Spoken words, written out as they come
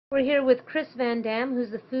We're here with Chris Van Damm,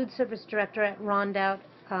 who's the food service director at Rondout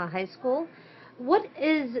High School. What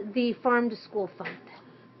is the Farm to School Fund?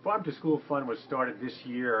 Farm to School Fund was started this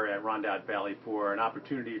year at Rondout Valley for an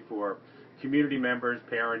opportunity for community members,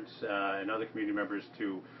 parents, and other community members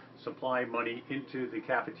to supply money into the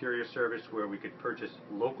cafeteria service where we could purchase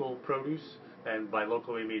local produce, and by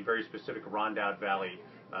local we mean very specific Rondout Valley.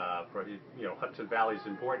 Hudson Valley is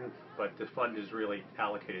important, but the fund is really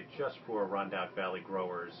allocated just for Rondout Valley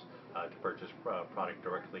growers to purchase product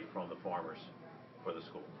directly from the farmers for the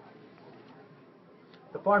school.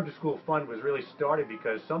 The Farm to School Fund was really started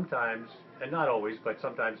because sometimes, and not always, but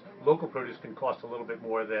sometimes local produce can cost a little bit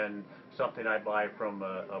more than something I buy from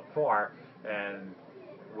a farm, and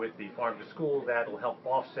with the Farm to School, that will help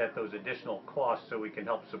offset those additional costs so we can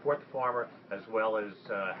help support the farmer as well as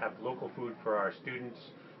have local food for our students,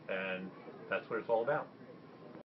 and that's what it's all about.